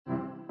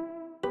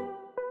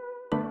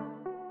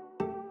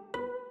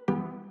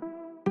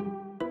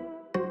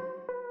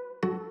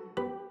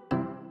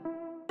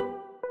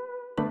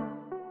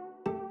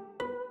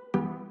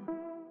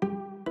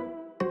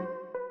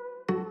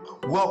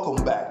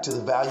Welcome back to the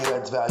Value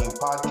Adds Value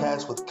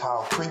podcast with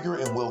Kyle Krieger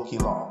and Wilkie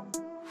Long,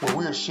 where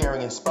we are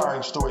sharing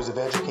inspiring stories of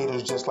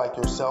educators just like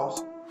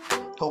yourself,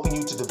 helping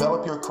you to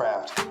develop your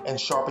craft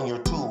and sharpen your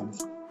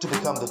tools to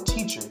become the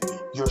teacher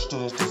your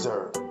students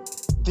deserve.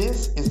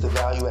 This is the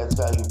Value Adds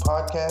Value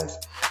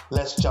podcast.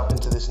 Let's jump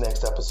into this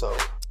next episode.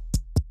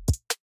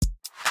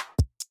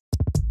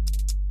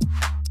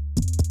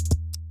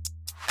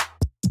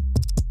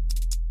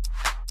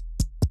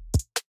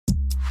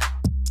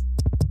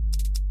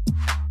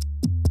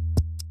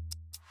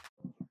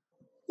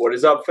 What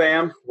is up,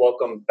 fam?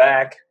 Welcome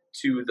back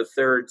to the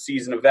third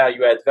season of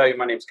Value Adds Value.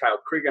 My name is Kyle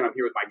Krieger, and I'm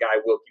here with my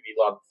guy, Wilkie V.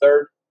 Long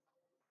III.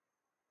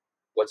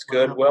 What's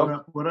good,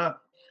 Will? What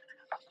up?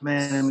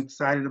 Man, I'm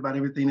excited about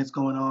everything that's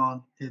going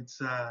on.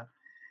 It's,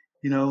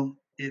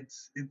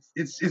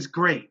 it's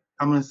great.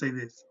 I'm going to say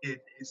this.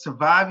 It's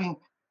surviving.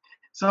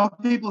 Some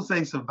people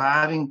say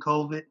surviving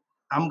COVID.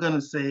 I'm going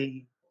to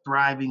say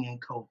thriving in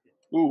COVID.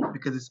 Ooh.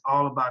 Because it's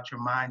all about your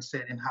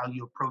mindset and how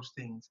you approach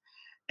things.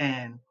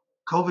 And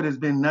COVID has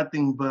been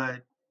nothing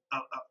but,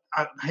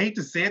 I hate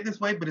to say it this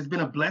way, but it's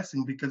been a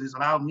blessing because it's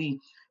allowed me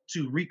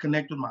to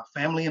reconnect with my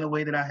family in a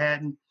way that I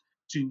hadn't,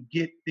 to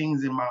get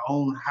things in my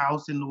own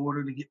house in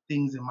order, to get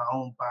things in my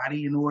own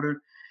body in order,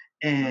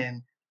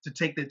 and to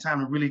take that time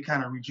to really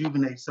kind of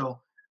rejuvenate. So,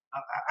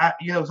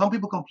 some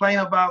people complain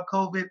about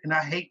COVID, and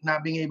I hate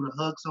not being able to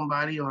hug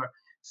somebody or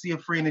see a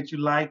friend that you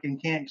like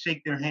and can't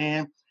shake their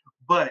hand.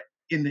 But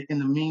in the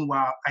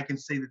meanwhile, I can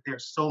say that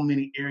there's so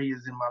many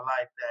areas in my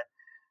life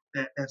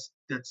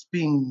that's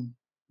being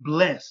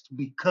blessed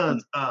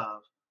because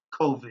of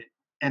COVID,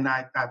 and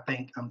I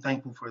think I'm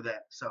thankful for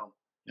that. So,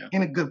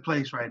 in a good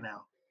place right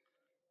now.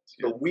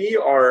 So we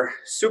are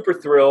super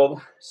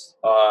thrilled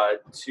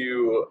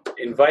to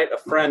invite a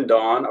friend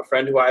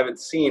who I haven't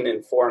seen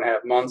in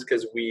 4.5 months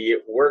because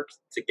we worked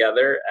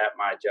together at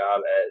my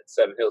job at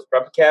Seven Hills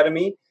Prep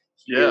Academy.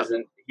 He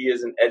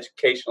is an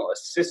educational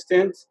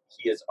assistant.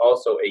 He is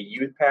also a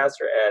youth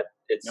pastor at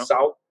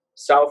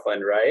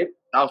Southland, right?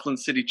 Southland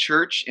City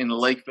Church in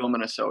Lakeville,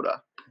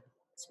 Minnesota.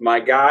 It's my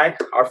guy,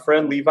 our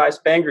friend Levi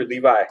Spanger.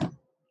 Levi,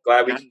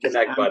 glad we can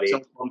connect, buddy. So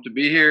pumped to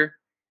be here.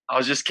 I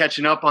was just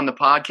catching up on the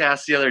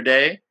podcast the other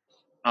day.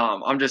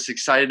 I'm just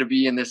excited to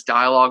be in this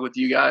dialogue with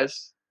you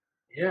guys.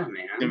 Yeah, man.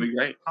 It's going to be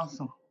great.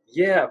 Awesome.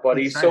 Yeah,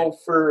 buddy. So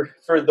for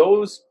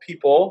those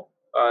people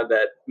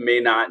that may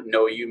not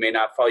know you, may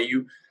not follow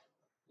you,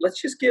 let's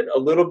just get a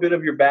little bit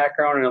of your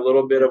background and a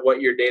little bit of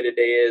what your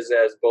day-to-day is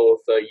as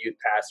both a youth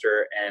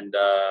pastor and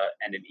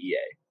an EA.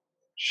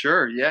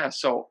 Sure, yeah.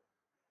 So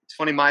it's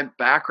funny, my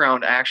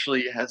background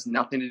actually has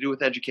nothing to do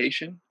with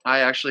education. I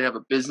actually have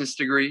a business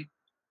degree.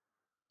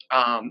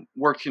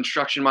 Worked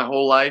construction my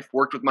whole life,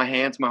 worked with my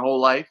hands my whole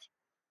life,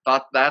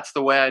 thought that's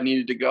the way I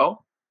needed to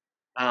go.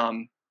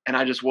 And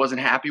I just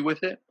wasn't happy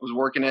with it. I was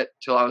working it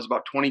till I was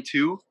about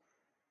 22.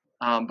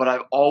 But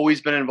I've always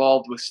been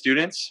involved with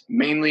students,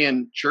 mainly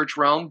in church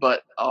realm,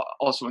 but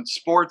also in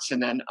sports,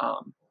 and then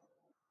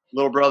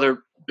little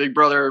brother, big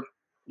brother,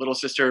 little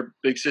sister,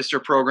 big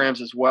sister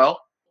programs as well.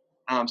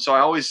 So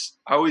I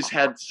always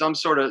had some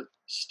sort of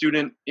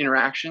student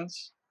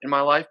interactions in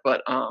my life.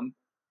 But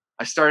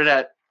I started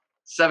at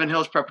Seven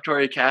Hills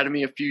Preparatory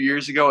Academy a few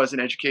years ago as an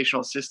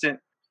educational assistant.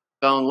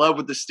 Fell in love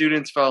with the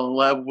students. Fell in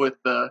love with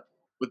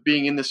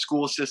being in the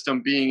school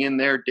system, being in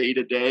their day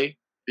to day,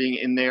 being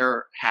in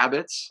their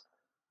habits.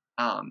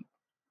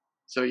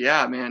 So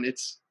yeah, man,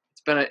 it's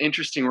been an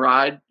interesting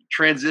ride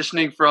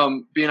transitioning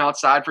from being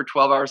outside for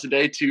 12 hours a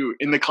day to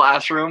in the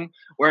classroom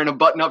wearing a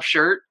button-up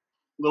shirt.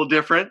 A little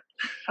different.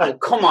 Oh,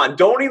 come on.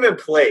 Don't even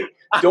play.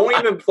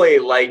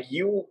 Like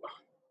you,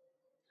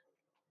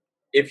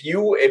 if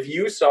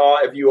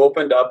you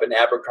opened up an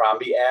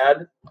Abercrombie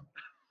ad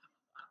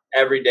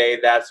every day,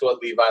 that's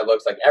what Levi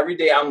looks like. Every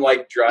day I'm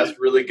like dressed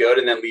really good,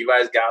 and then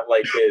Levi's got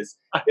like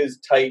his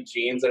tight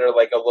jeans that are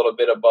like a little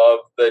bit above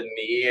the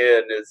knee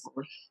and is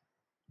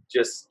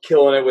just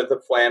killing it with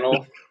the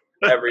flannel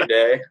every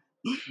day.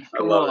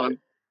 I love it.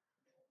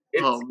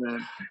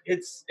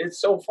 It's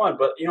so fun.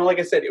 But like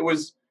I said,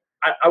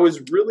 I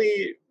was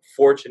really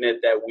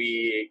fortunate that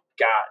we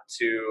got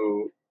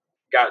to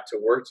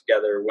work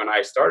together when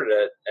I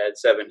started at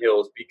Seven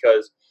Hills,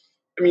 because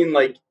I mean,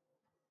 like,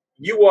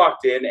 you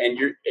walked in and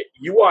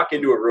you walk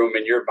into a room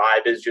and your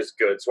vibe is just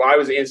good. So I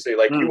was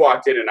instantly like, you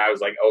walked in and I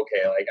was like,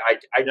 okay, like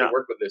I can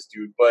work with this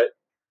dude. But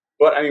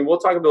I mean, we'll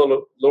talk a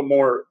little bit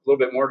more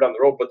down the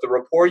road. But the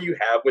rapport you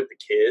have with the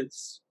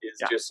kids is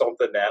just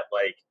something that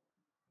like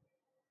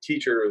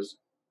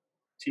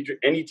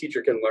any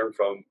teacher can learn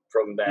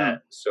from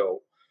that.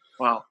 So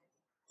wow.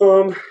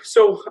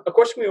 So a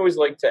question we always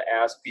like to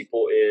ask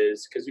people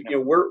is, because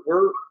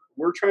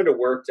we're trying to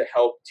work to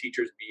help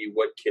teachers be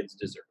what kids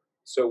deserve.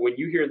 So when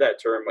you hear that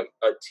term, like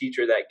a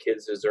teacher that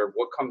kids deserve,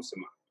 what comes to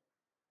mind?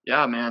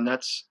 Yeah, man, I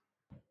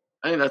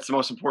think that's the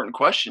most important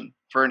question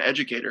for an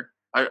educator.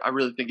 I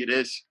really think it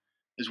is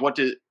what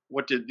do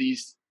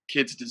these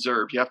kids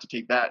deserve? You have to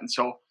take that. And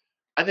so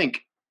I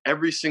think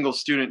every single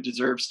student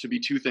deserves to be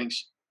two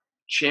things: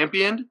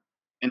 championed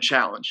and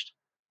challenged.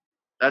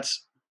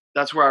 That's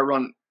where I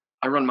run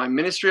I run my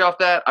ministry off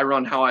that. I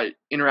run how I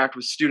interact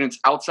with students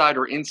outside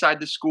or inside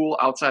the school,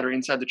 outside or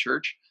inside the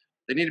church.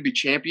 They need to be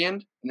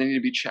championed and they need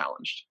to be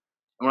challenged.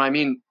 And what I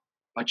mean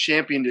by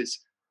championed is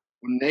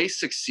when they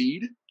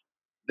succeed,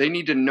 they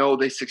need to know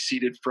they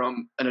succeeded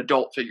from an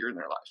adult figure in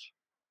their life.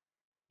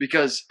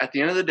 Because at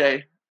the end of the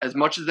day, as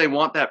much as they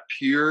want that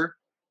pure,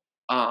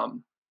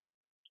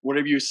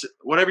 whatever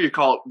you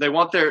call it, they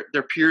want their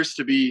peers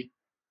to be,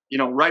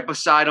 right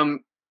beside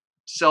them,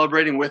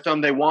 celebrating with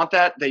them. They want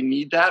that. They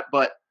need that.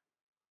 But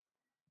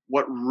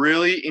what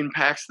really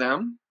impacts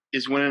them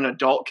is when an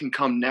adult can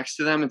come next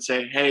to them and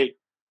say, "Hey,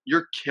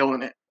 you're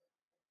killing it."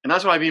 And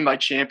that's what I mean by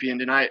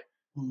championed. And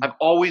I've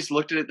always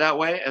looked at it that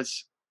way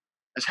as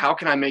how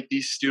can I make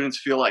these students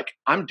feel like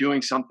I'm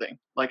doing something,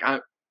 like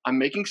I'm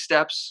making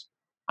steps,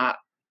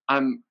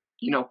 I'm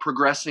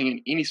progressing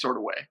in any sort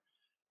of way.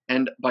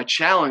 And by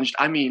challenged,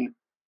 I mean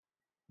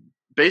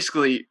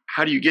basically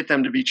how do you get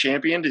them to be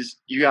championed is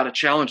you got to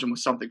challenge them with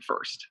something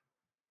first.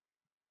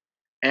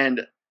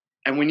 And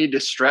we need to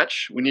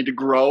stretch, we need to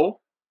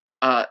grow.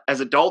 As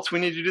adults, we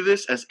need to do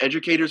this. As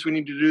educators, we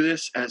need to do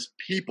this. As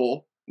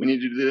people, we need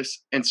to do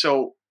this. And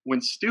so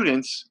when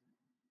students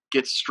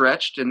get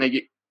stretched and they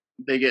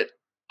get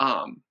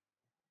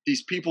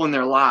these people in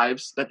their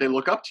lives that they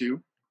look up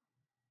to,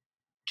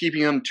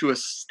 keeping them to a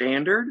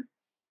standard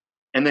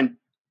and then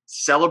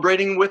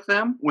celebrating with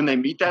them when they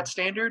meet that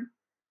standard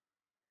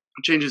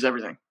changes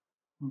everything.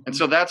 And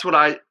so that's what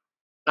I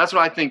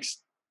think.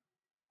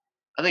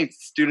 I think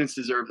students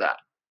deserve that.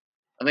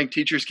 I think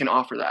teachers can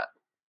offer that.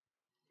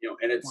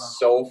 And it's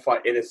so fun.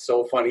 It is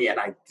so funny, and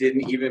I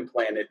didn't even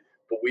plan it,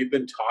 but we've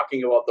been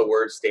talking about the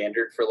word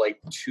standard for like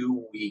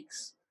 2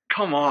 weeks.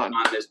 Come on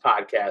this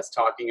podcast,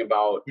 talking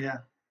about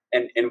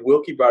and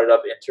Wilkie brought it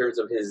up in terms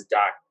of his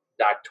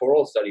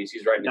doctoral studies.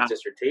 He's writing his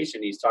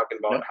dissertation. He's talking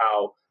about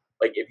how,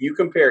 like, if you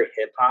compare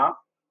hip hop,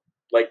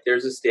 like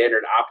there's a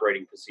standard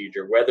operating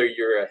procedure. Whether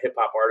you're a hip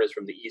hop artist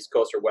from the East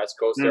Coast or West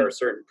Coast, there are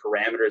certain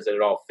parameters that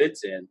it all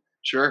fits in.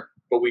 Sure.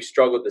 But we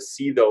struggle to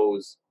see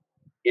those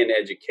in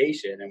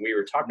education. And we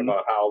were talking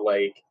about how,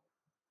 like,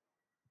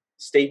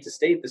 state to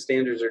state, the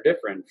standards are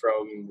different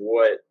from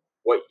what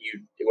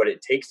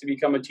it takes to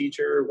become a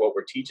teacher, what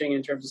we're teaching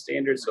in terms of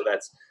standards. So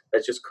that's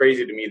just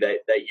crazy to me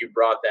that you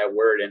brought that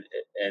word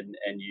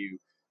and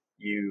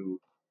you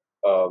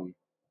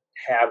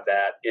have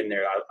that in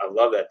there. I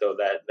love that though,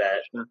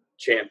 that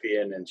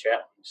champion and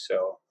challenge.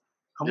 So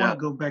I want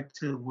to go back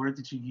to the word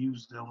that you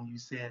used though when you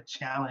said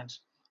challenge.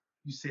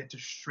 You said to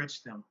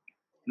stretch them,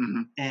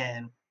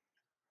 and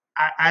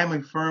I'm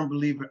a firm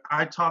believer.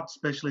 I taught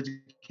special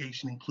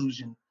education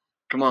inclusion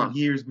for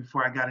years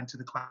before I got into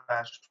the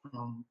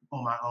classroom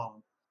on my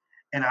own.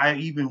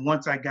 And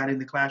once I got in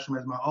the classroom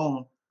as my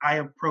own, I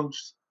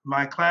approached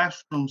my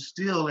classroom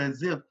still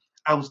as if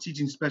I was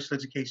teaching special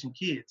education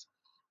kids.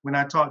 When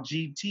I taught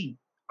GT,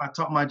 I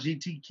taught my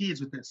GT kids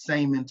with that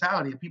same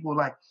mentality. And people were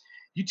like,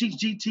 "You teach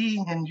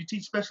GT and you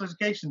teach special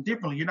education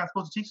differently. You're not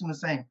supposed to teach them the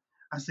same."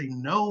 I say,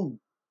 "No,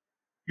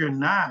 you're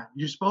not.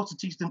 You're supposed to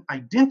teach them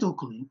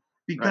identically."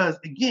 Because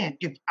again,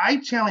 if I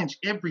challenge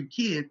every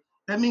kid,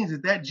 that means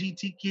that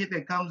GT kid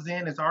that comes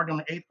in that's already on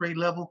the 8th grade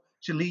level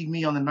should leave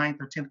me on the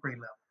 9th or 10th grade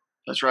level.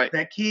 That's right.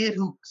 That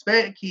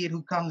sped kid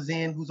who comes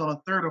in, who's on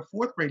a 3rd or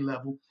 4th grade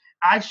level,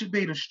 I should be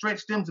able to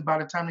stretch them to by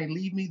the time they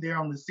leave me, they're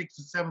on the 6th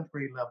or 7th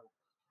grade level.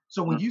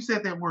 So when you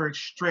said that word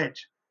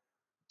stretch,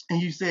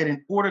 and you said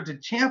in order to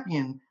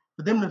champion,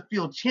 for them to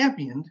feel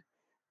championed,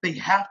 they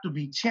have to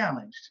be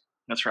challenged.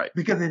 That's right.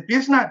 Because if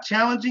it's not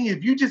challenging,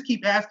 if you just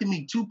keep asking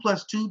me 2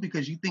 + 2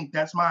 because you think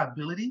that's my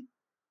ability,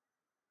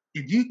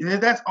 if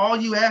that's all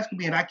you ask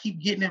me and I keep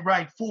getting it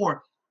right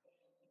 4,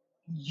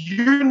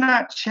 you're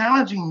not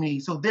challenging me.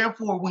 So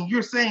therefore, when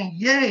you're saying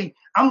yay,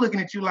 I'm looking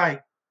at you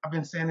like, I've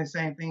been saying the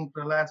same thing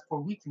for the last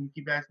 4 weeks and you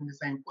keep asking the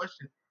same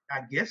question.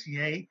 I guess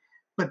yay.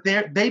 But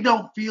they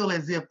don't feel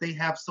as if they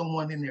have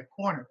someone in their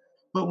corner.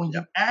 But when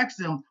you ask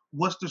them,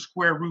 what's the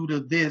square root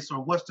of this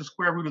or what's the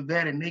square root of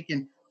that, and they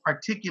can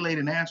articulate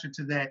an answer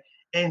to that,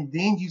 and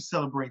then you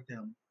celebrate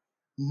them.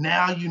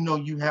 Now you know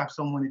you have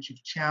someone that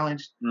you've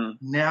challenged.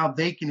 Now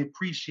they can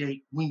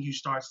appreciate when you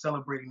start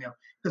celebrating them.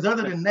 Because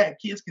other than that,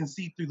 kids can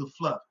see through the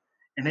fluff,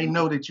 and they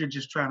know that you're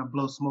just trying to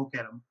blow smoke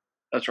at them.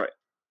 That's right.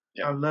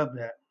 Yeah. I love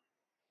that.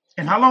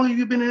 And how long have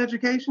you been in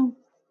education?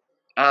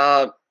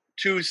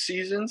 2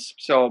 seasons,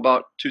 so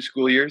about 2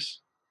 school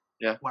years.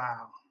 Yeah.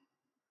 Wow.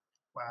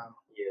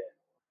 Yeah.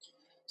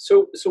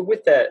 So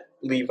with that,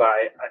 Levi,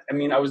 I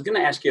mean, I was going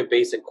to ask you a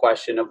basic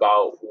question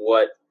about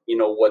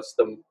what's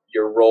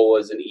your role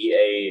as an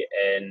EA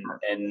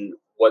and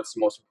what's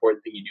the most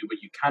important thing you do,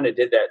 but you kind of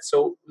did that.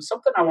 So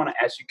something I want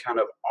to ask you kind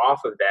of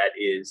off of that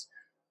is,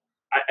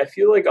 I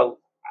feel like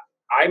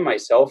I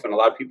myself and a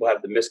lot of people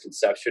have the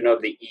misconception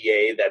of the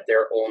EA that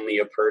they're only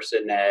a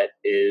person that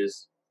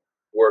is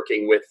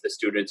working with the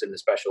students in the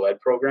special ed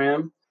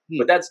program.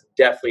 But that's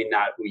definitely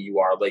not who you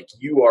are. Like,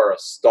 you are a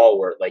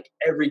stalwart. Like,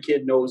 every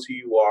kid knows who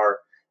you are.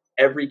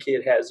 Every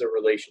kid has a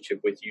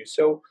relationship with you.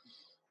 So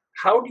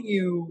how do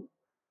you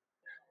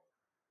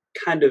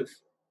kind of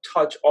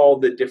touch all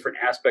the different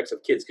aspects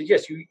of kids. Because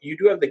yes, you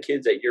do have the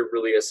kids that you're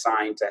really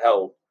assigned to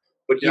help,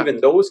 but even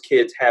those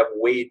kids have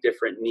way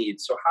different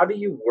needs. So how do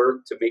you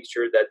work to make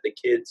sure that the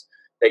kids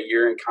that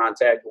you're in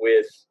contact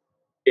with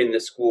in the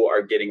school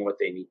are getting what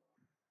they need?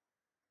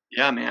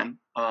 Yeah, man.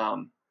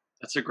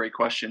 That's a great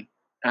question.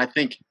 And I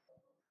think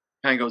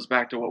kind of goes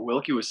back to what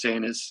Wilkie was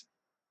saying is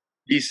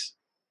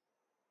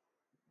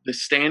the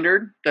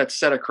standard that's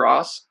set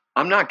across.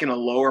 I'm not going to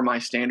lower my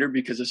standard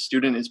because a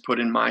student is put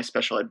in my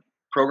special ed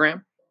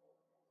program.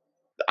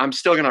 I'm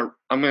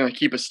going to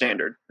keep a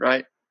standard,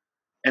 right?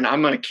 And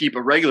I'm going to keep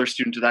a regular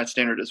student to that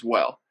standard as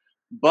well.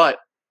 But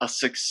a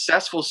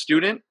successful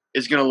student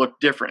is going to look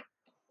different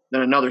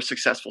than another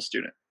successful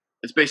student.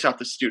 It's based off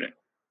the student,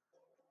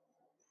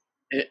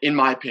 in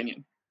my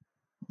opinion.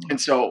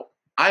 And so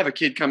I have a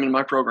kid come into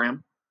my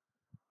program.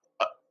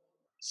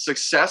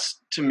 Success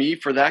to me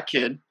for that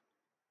kid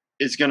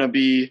is going to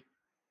be,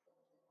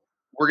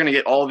 we're going to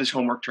get all of his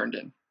homework turned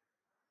in.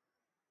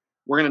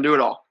 We're going to do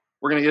it all.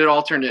 We're going to get it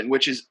all turned in,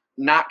 which is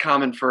not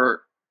common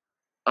for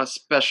a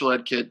special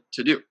ed kid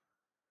to do,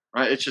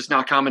 right? It's just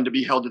not common to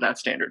be held to that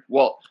standard.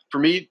 Well, for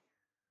me,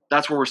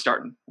 that's where we're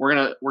starting. We're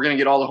going to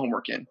get all the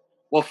homework in.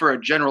 Well, for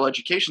a general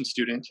education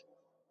student,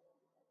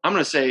 I'm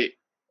going to say,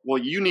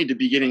 well, you need to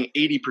be getting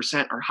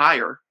 80% or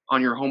higher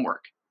on your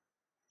homework.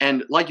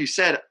 And like you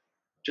said,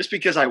 just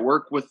because I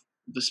work with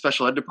the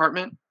special ed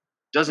department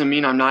doesn't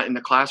mean I'm not in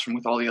the classroom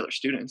with all the other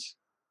students.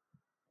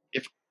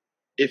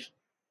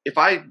 If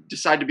I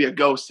decide to be a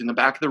ghost in the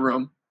back of the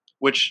room,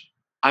 which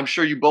I'm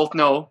sure you both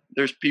know,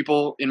 there's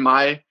people in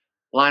my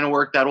line of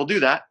work that will do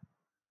that.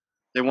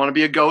 They want to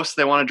be a ghost.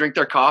 They want to drink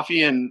their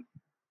coffee and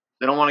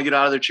they don't want to get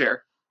out of their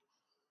chair.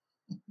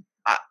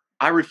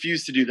 I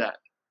refuse to do that.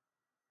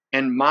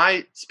 And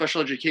my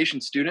special education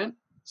student,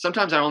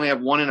 sometimes I only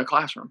have one in a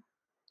classroom.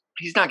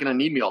 He's not going to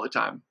need me all the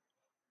time.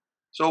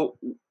 So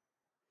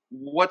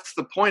what's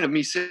the point of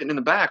me sitting in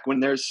the back when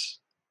there's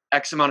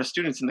X amount of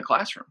students in the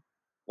classroom?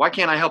 Why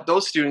can't I help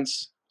those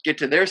students get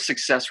to their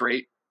success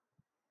rate,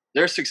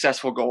 their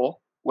successful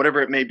goal,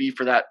 whatever it may be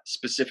for that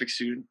specific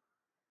student,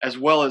 as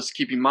well as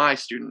keeping my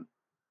student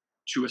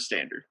to a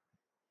standard?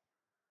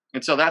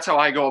 And so that's how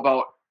I go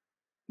about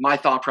my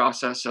thought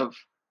process of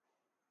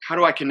how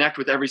do I connect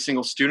with every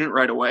single student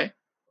right away,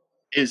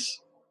 is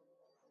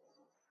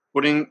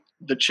putting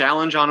the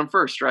challenge on them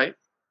first, right?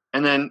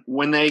 And then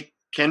when they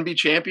can be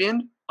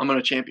championed, I'm going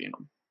to champion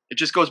them. It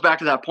just goes back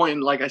to that point.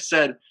 And like I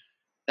said,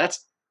 that's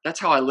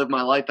how I live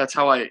my life. That's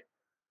how I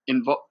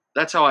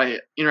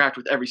interact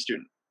with every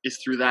student, is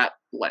through that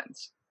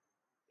lens,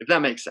 if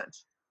that makes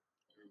sense.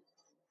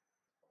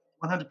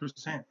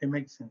 100%. It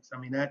makes sense. I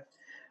mean,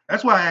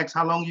 that's why I asked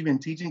how long you've been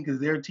teaching,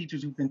 because there are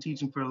teachers who've been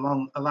teaching for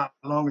a lot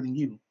longer than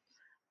you,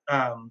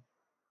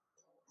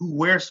 who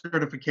wear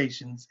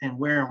certifications and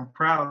wear them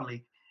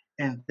proudly,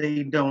 and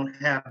they don't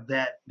have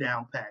that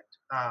down packed.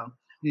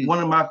 One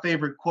of my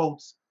favorite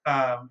quotes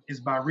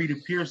is by Rita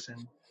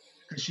Pearson,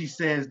 because she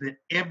says that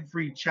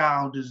every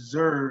child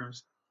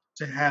deserves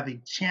to have a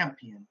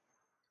champion,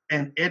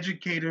 an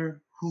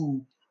educator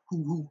who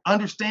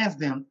understands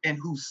them and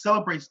who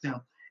celebrates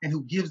them and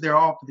who gives their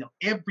all for them.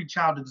 Every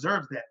child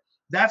deserves that.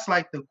 That's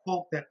like the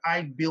quote that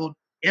I build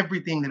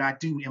everything that I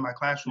do in my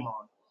classroom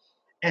on.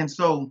 And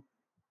so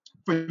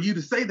for you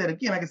to say that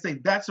again, I can say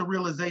that's a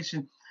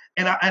realization.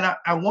 And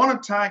I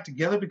want to tie it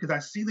together because I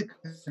see the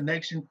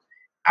connection.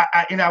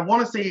 And I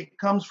want to say it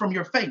comes from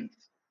your faith.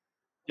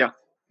 Yeah.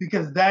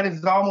 Because that's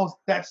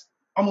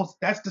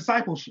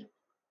discipleship.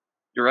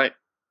 You're right.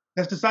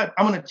 That's disciple.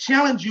 I'm going to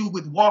challenge you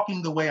with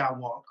walking the way I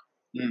walk.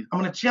 I'm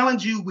going to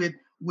challenge you with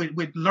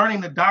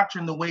learning the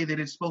doctrine the way that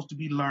it's supposed to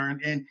be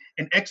learned and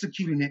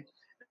executing it.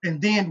 And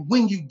then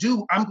when you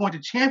do, I'm going to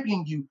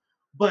champion you.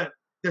 But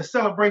the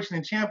celebration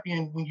and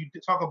champion, when you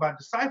talk about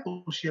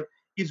discipleship,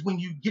 is when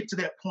you get to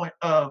that point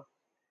of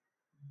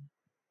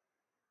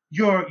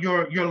your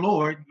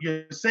Lord,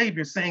 your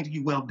Savior saying to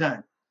you, well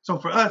done. So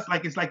for us,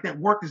 it's like that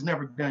work is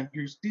never done.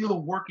 You're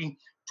still working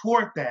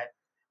toward that,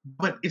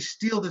 but it's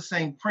still the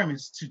same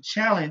premise to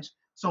challenge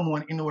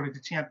someone in order to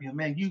champion.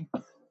 Man, you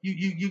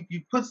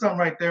put something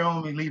right there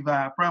on me, Levi.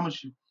 I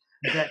promise you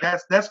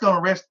that's going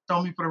to rest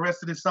on me for the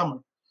rest of this summer.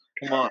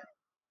 Come on.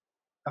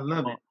 I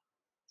love it.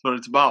 That's what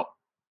it's about.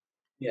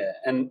 Yeah.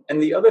 And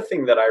the other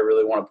thing that I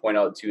really want to point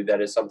out too,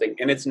 that is something,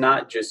 and it's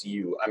not just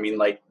you. I mean,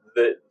 like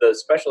the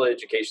special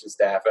education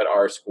staff at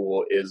our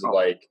school is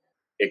like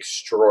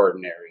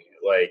extraordinary,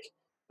 like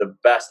the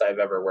best I've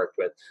ever worked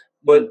with.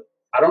 But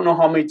I don't know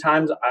how many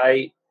times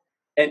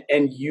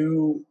and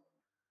you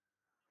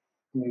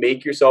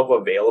make yourself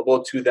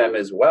available to them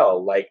as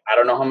well. Like, I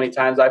don't know how many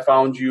times I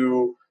found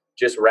you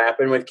just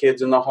rapping with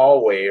kids in the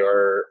hallway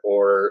or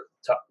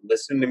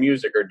listening to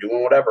music or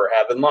doing whatever,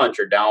 having lunch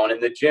or down in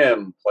the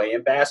gym,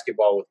 playing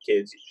basketball with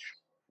kids.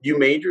 You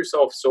made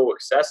yourself so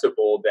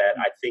accessible that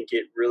I think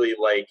it really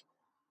like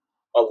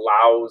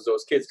allows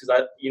those kids,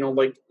 because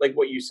like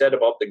what you said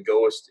about the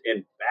ghost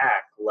in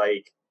back,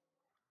 like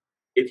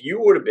if you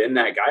would have been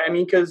that guy, I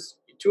mean, because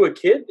to a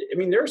kid, I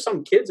mean, there are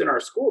some kids in our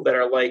school that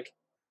are like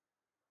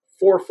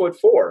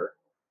 4'4",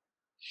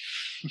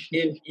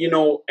 And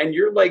and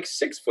you're like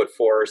 6'4"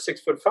 or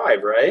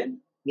 6'5", right?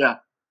 Yeah.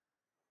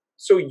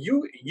 So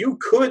you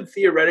could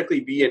theoretically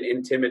be an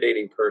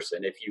intimidating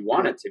person if you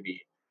wanted to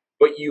be,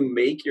 but you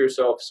make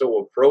yourself so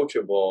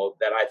approachable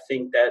that I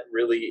think that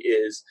really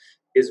is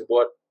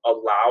what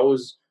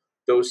allows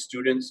those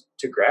students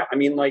to I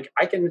mean, like,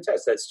 I can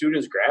attest that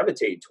students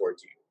gravitate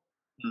towards you.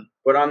 Hmm.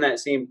 But on that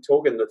same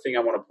token, the thing I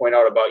want to point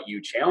out about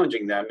you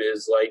challenging them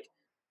is, like,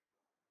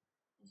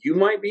 you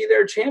might be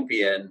their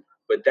champion,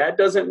 but that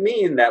doesn't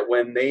mean that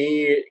when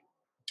they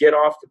get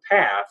off the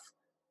path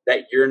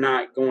that you're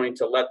not going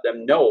to let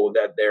them know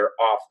that they're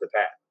off the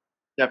path.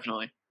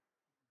 Definitely.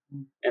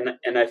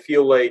 And I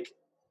feel like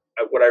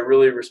what I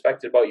really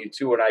respected about you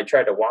too, when I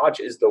tried to watch,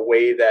 is the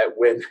way that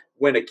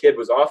when a kid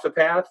was off the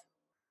path,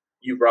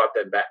 you brought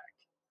them back.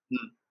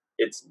 Hmm.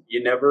 It's,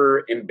 you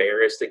never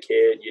embarrassed a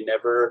kid. You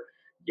never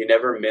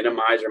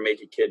minimize or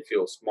make a kid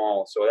feel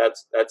small. So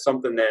that's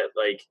something that,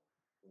 like,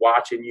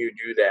 watching you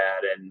do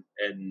that,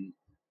 and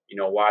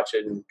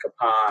watching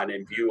Capon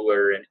and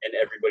Bueller and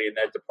everybody in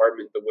that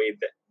department, the way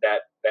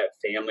that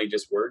family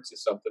just works,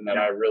 is something that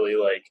I really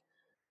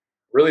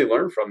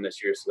learned from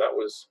this year. So that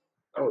was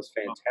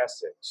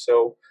fantastic.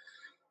 So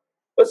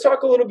let's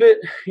talk a little bit,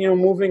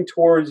 moving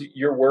towards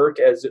your work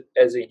as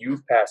a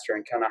youth pastor,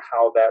 and kind of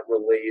how that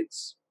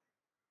relates,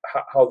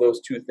 how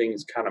those two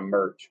things kind of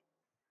merge.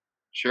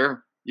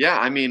 Sure. Yeah.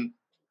 I mean,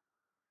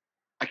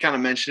 I kind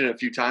of mentioned it a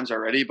few times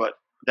already, but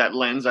that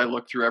lens I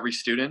look through every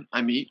student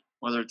I meet,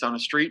 whether it's on the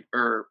street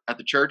or at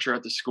the church or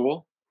at the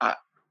school.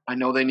 I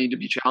know they need to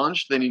be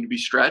challenged. They need to be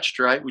stretched,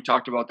 right? We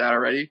talked about that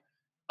already.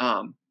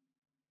 But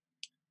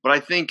I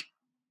think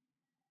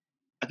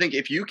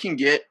if you can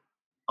get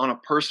on a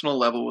personal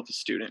level with a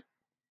student,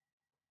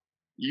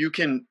 you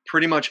can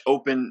pretty much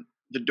open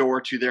the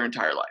door to their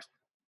entire life.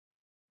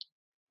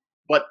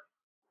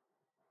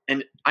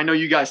 And I know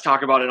you guys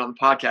talk about it on the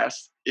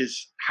podcast,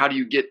 is how do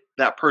you get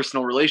that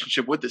personal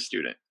relationship with the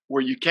student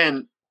where you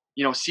can,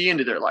 see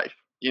into their life.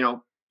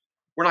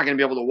 We're not going to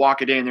be able to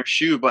walk a day in their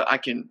shoe, but I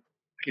can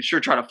sure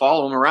try to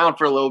follow them around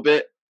for a little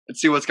bit and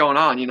see what's going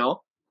on,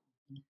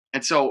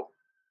 And so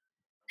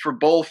for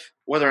both,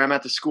 whether I'm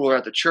at the school or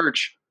at the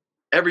church,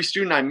 every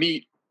student I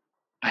meet,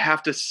 I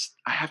have to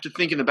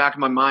think in the back of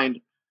my mind,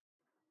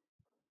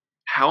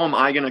 how am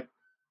I going to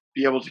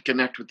be able to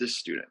connect with this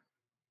student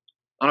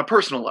on a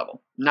personal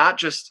level? Not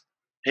just,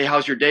 hey,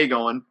 how's your day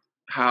going?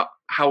 How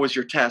was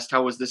your test?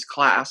 How was this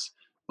class?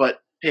 But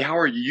hey, how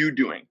are you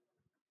doing?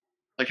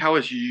 Like, how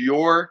is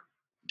your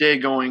day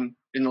going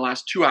in the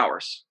last 2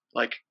 hours?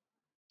 Like,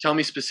 tell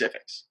me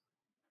specifics.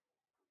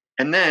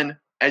 And then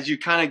as you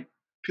kind of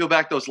peel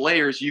back those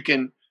layers, we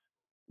can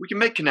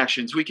make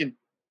connections. We can,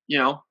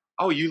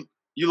 oh, you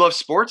love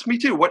sports? Me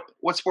too.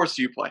 What sports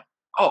do you play?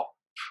 Oh,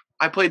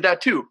 I played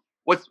that too.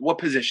 What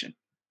position?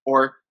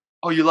 Or,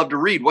 oh, you love to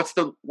read. What's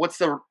the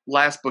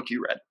last book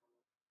you read?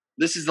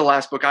 This is the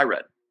last book I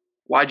read.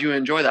 Why'd you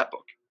enjoy that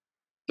book?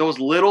 Those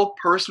little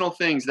personal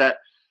things that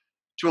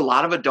to a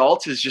lot of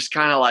adults is just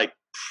kind of like,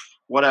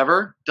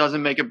 whatever,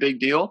 doesn't make a big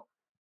deal.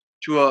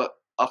 To a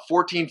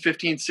 14,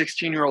 15,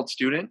 16-year-old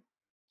student,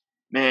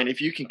 man,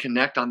 if you can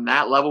connect on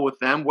that level with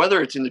them,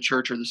 whether it's in the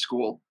church or the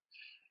school,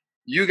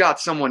 you got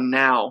someone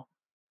now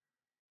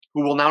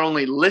who will not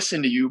only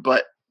listen to you,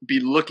 but be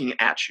looking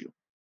at you.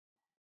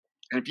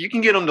 And if you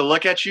can get them to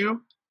look at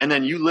you, and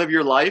then you live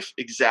your life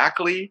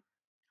exactly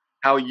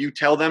how you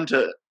tell them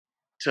to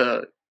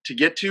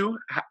get to,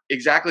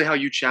 exactly how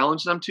you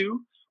challenge them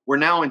to, where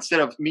now instead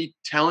of me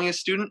telling a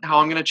student how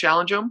I'm going to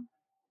challenge them,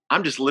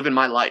 I'm just living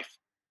my life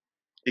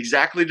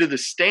exactly to the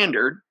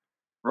standard,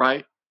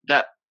 right,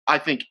 that I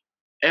think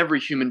every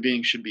human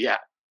being should be at.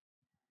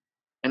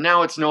 And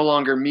now it's no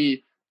longer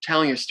me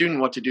telling a student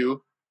what to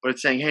do, but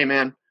it's saying, hey,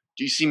 man,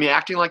 do you see me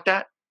acting like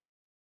that?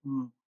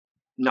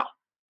 No.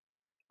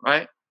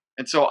 Right?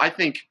 And so I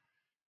think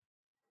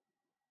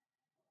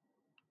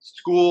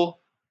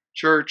school,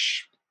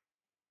 church,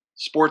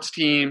 sports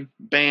team,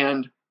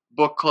 band,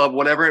 book club,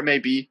 whatever it may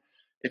be,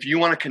 if you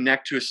want to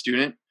connect to a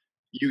student,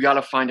 you got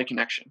to find a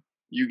connection.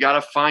 You got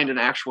to find an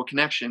actual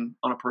connection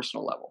on a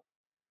personal level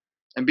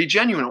and be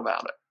genuine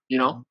about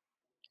it.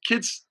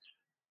 Kids,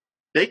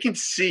 they can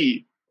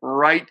see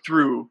right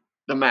through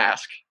the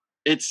mask.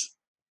 It's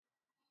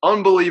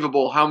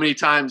unbelievable how many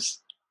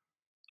times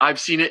I've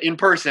seen it in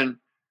person.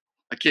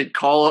 A kid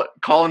call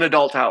an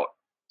adult out.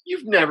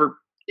 You've never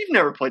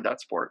played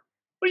that sport.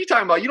 What are you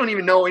talking about? You don't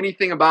even know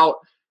anything about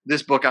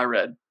this book I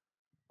read.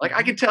 Like,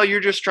 I can tell you're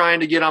just trying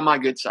to get on my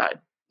good side.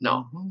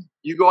 No,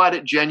 you go at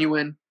it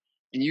genuine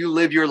and you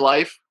live your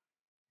life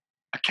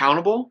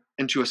accountable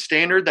and to a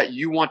standard that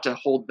you want to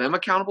hold them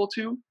accountable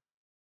to,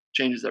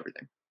 changes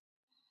everything.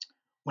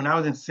 When I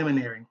was in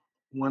seminary,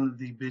 one of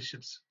the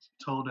bishops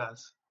told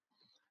us,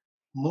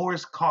 more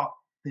is caught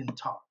than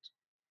taught.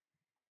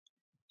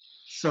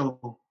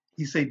 So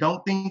he said,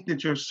 don't think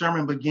that your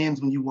sermon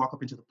begins when you walk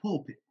up into the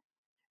pulpit.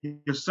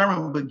 Your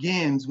sermon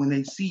begins when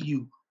they see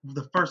you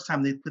the first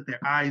time they put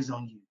their eyes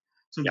on you.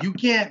 So you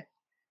can't,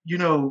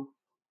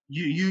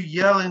 you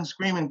yelling,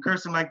 screaming,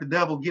 cursing like the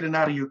devil, getting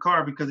out of your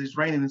car because it's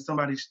raining and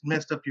somebody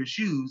messed up your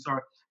shoes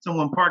or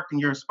someone parked in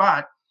your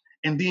spot,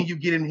 and then you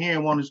get in here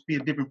and want to be a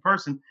different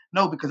person.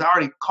 No, because I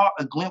already caught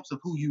a glimpse of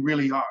who you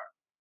really are.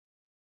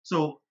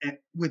 So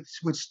with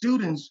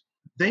students,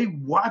 they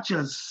watch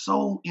us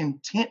so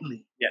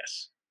intently.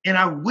 Yes. And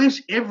I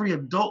wish every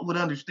adult would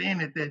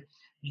understand that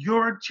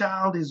your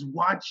child is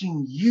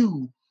watching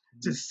you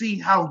to see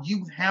how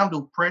you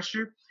handle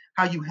pressure,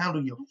 how you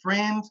handle your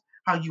friends,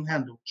 how you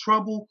handle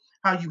trouble,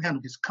 how you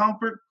handle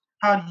discomfort,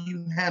 how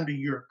you handle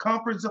your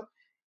comfort zone,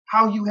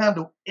 how you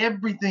handle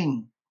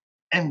everything.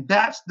 And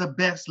that's the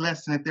best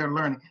lesson that they're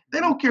learning. They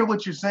don't care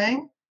what you're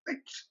saying. They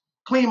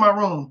clean my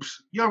room,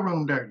 your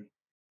room dirty.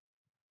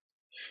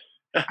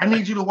 I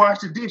need you to wash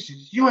the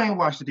dishes. You ain't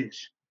washed the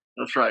dish.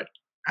 That's right.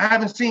 I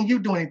haven't seen you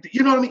do anything.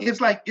 You know what I mean? It's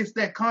like it's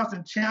that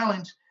constant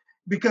challenge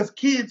because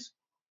kids,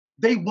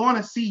 they want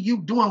to see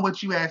you doing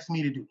what you asked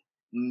me to do.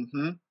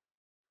 Mm-hmm.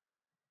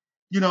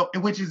 You know,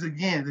 and which is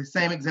again the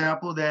same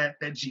example that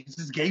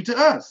Jesus gave to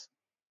us.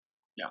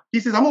 Yeah. He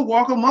says, I'm gonna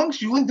walk amongst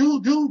you and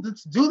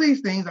do these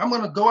things. I'm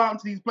gonna go out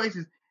into these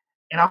places,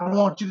 and I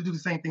want you to do the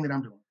same thing that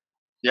I'm doing.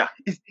 Yeah.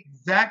 It's the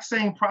exact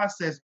same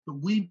process, but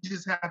we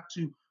just have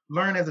to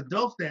learn as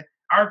adults that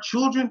our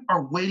children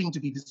are waiting to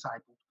be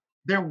discipled.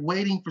 They're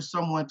waiting for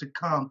someone to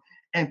come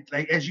and,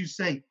 like, as you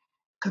say,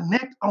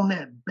 connect on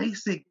that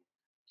basic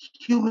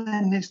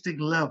humanistic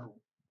level.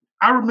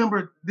 I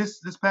remember this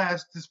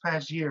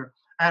past year,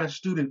 I had a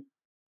student,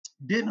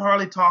 didn't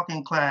hardly talk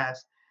in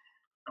class.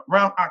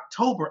 Around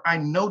October, I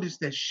noticed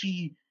that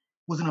she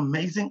was an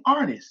amazing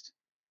artist.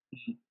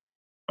 Mm-hmm.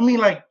 I mean,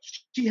 like,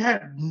 she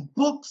had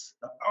books,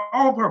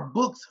 all of her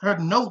books, her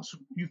notes,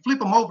 you flip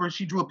them over,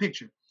 she drew a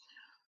picture.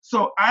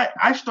 So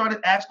I started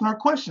asking her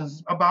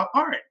questions about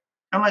art.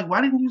 I'm like, why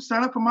didn't you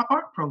sign up for my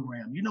art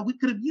program? You know, we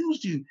could have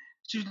used you.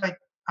 She's like,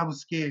 I was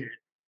scared.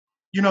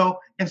 You know,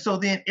 and so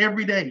then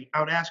every day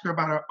I would ask her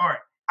about her art.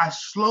 I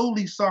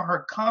slowly saw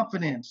her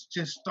confidence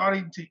just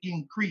starting to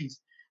increase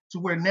to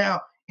where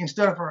now,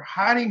 instead of her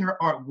hiding her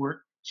artwork,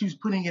 she was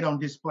putting it on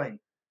display.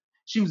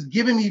 She was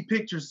giving me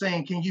pictures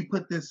saying, can you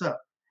put this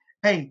up?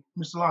 Hey,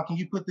 Mr. Law, can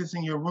you put this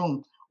in your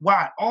room?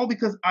 Why? All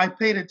because I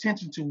paid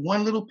attention to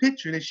one little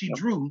picture that she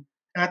drew.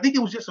 And I think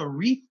it was just a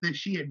wreath that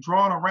she had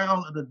drawn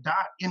around the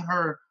dot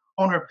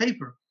on her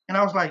paper. And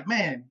I was like,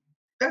 man,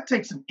 that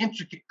takes some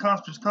intricate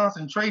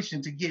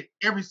concentration to get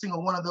every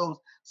single one of those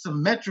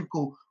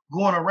symmetrical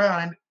going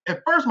around. And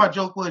at first my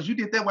joke was, you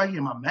did that while you're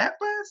in my math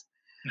class?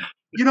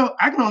 You know,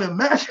 I can only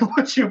imagine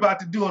what you're about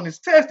to do on this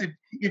test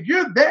if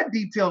you're that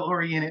detail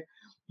oriented,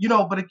 you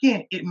know, but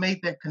again, it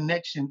made that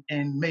connection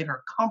and made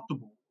her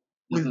comfortable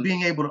with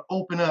being able to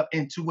open up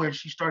into where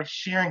she started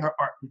sharing her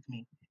art with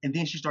me. And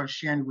then she started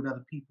sharing it with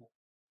other people.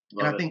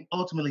 And I think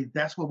ultimately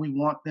that's what we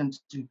want them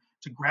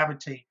to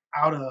gravitate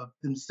out of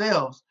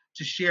themselves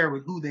to share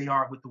with who they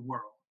are with the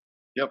world.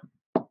 Yep.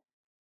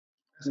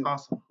 That's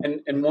awesome.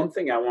 And one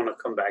thing I want to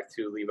come back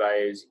to,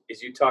 Levi, is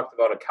you talked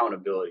about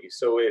accountability.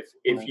 So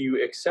if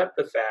you accept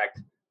the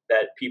fact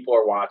that people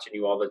are watching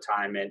you all the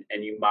time and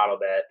you model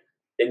that,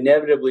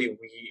 inevitably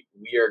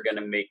we are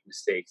going to make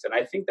mistakes. And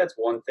I think that's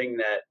one thing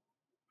that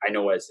I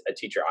know as a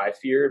teacher I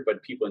feared,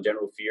 but people in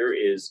general fear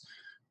is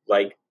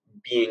like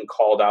being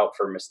called out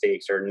for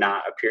mistakes or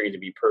not appearing to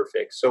be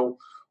perfect. So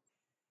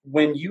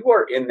when you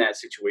are in that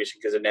situation,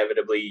 because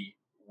inevitably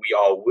we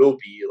all will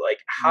be, like,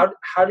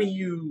 how do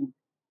you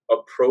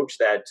approach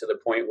that to the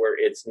point where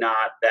it's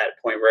not that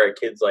point where a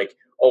kid's like,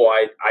 oh,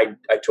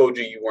 I told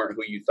you you weren't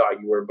who you thought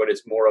you were, but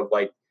it's more of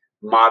like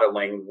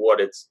modeling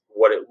what it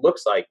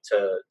looks like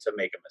to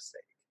make a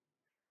mistake.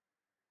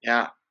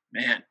 Yeah,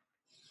 man,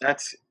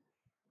 that's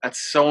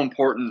so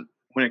important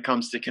when it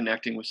comes to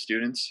connecting with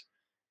students,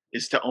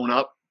 is to own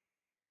up,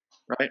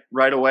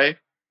 right away.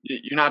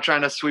 You're not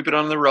trying to sweep it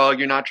under the rug.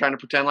 You're not trying to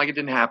pretend like it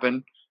didn't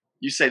happen.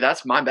 You say,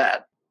 that's my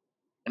bad,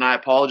 and I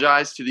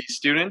apologize to these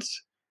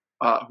students,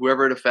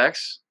 whoever it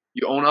affects.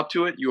 You own up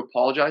to it. You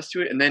apologize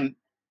to it, and then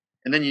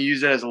you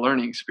use it as a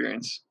learning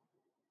experience.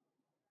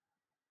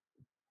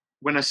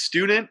 When a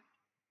student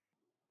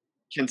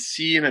can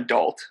see an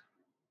adult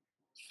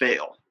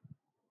fail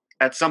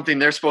at something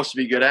they're supposed to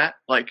be good at,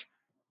 like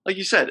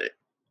you said,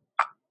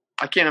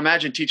 I can't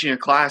imagine teaching a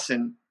class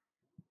and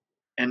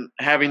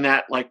having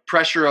that like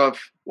pressure of,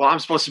 well, I'm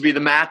supposed to be the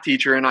math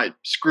teacher and I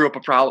screw up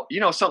a problem,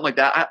 something like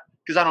that,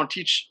 because I don't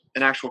teach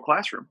an actual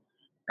classroom,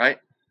 right?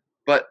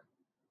 But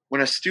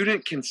when a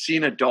student can see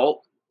an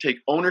adult take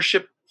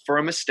ownership for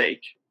a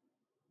mistake,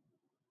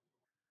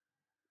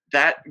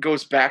 that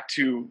goes back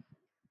to,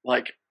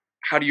 like,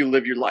 how do you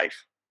live your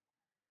life?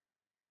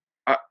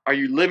 Are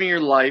you living your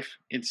life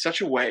in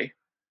such a way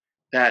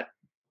that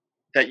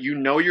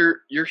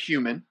you're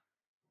human,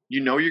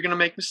 you're going to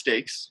make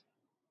mistakes,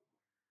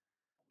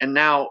 and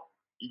now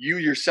you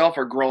yourself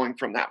are growing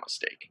from that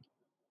mistake?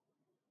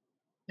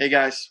 Hey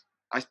guys,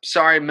 I'm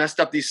sorry I messed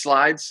up these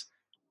slides.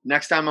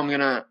 Next time I'm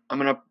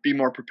gonna be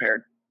more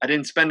prepared. I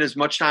didn't spend as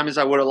much time as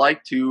I would have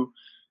liked to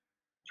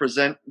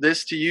present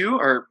this to you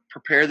or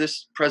prepare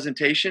this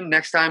presentation.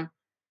 Next time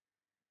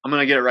I'm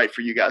going to get it right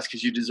for you guys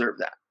because you deserve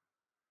that.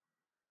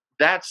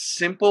 That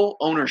simple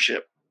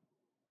ownership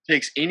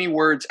takes any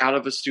words out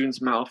of a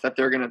student's mouth that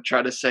they're going to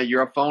try to say,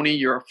 you're a phony,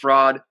 you're a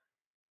fraud,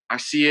 I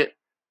see it.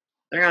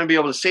 They're going to be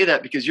able to say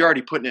that because you're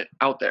already putting it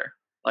out there.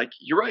 Like,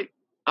 you're right,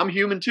 I'm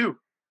human too.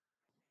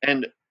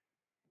 And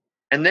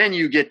then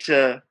you get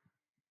to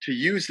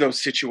use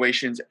those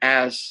situations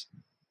as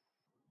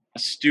a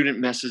student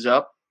messes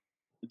up.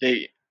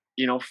 They,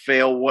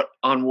 fail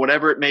on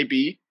whatever it may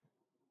be.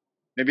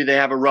 Maybe they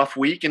have a rough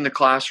week in the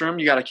classroom.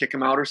 You got to kick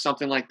them out or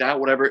something like that.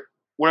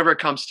 Whatever it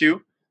comes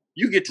to,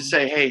 you get to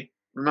say, hey,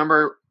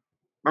 remember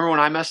when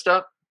I messed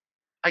up?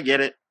 I get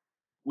it.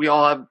 We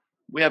have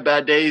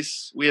bad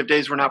days. We have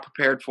days we're not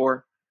prepared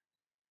for.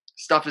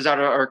 Stuff is out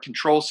of our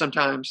control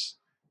sometimes,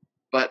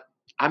 but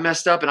I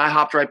messed up and I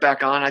hopped right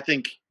back on. I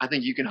think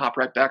you can hop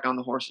right back on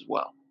the horse as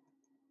well.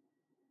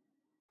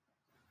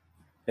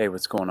 Hey,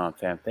 what's going on,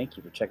 fam? Thank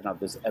you for checking out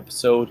this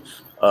episode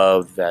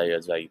of Value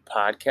Adds Value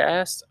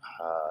podcast.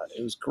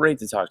 It was great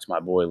to talk to my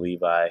boy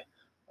Levi.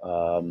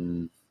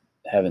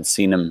 Haven't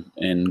seen him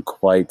in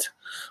quite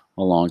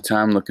a long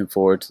time. Looking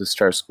forward to the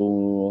start of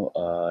school.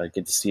 I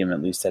get to see him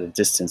at least at a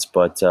distance,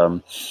 but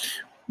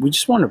we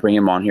just want to bring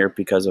him on here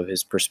because of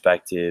his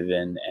perspective,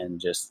 and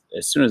just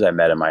as soon as I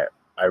met him, I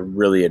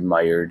really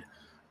admired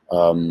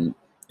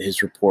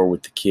his rapport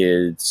with the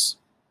kids.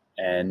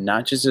 And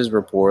not just his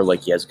rapport,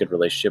 like he has a good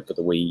relationship, but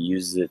the way he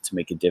uses it to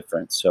make a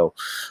difference. So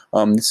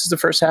this is the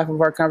first half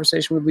of our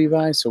conversation with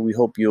Levi. So we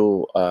hope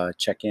you'll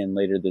check in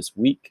later this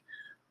week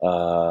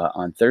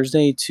on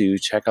Thursday to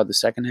check out the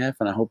second half.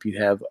 And I hope you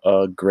have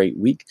a great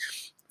week.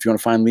 If you want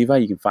to find Levi,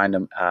 you can find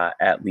him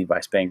at Levi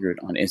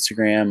Spangrud on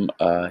Instagram.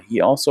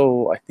 He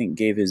also, I think,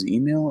 gave his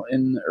email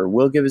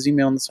will give his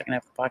email in the second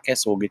half of the podcast.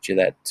 So we'll get you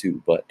that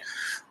too. But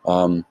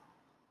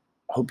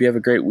I hope you have a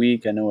great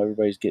week. I know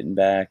everybody's getting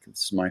back.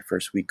 This is my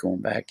first week going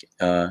back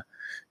to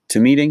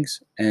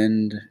meetings.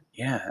 And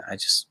yeah, I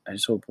just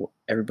hope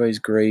everybody's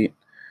great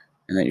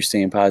and that you're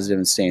staying positive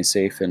and staying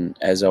safe. And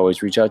as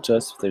always, reach out to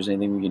us if there's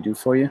anything we can do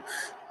for you.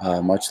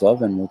 Much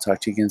love, and we'll talk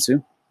to you again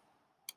soon.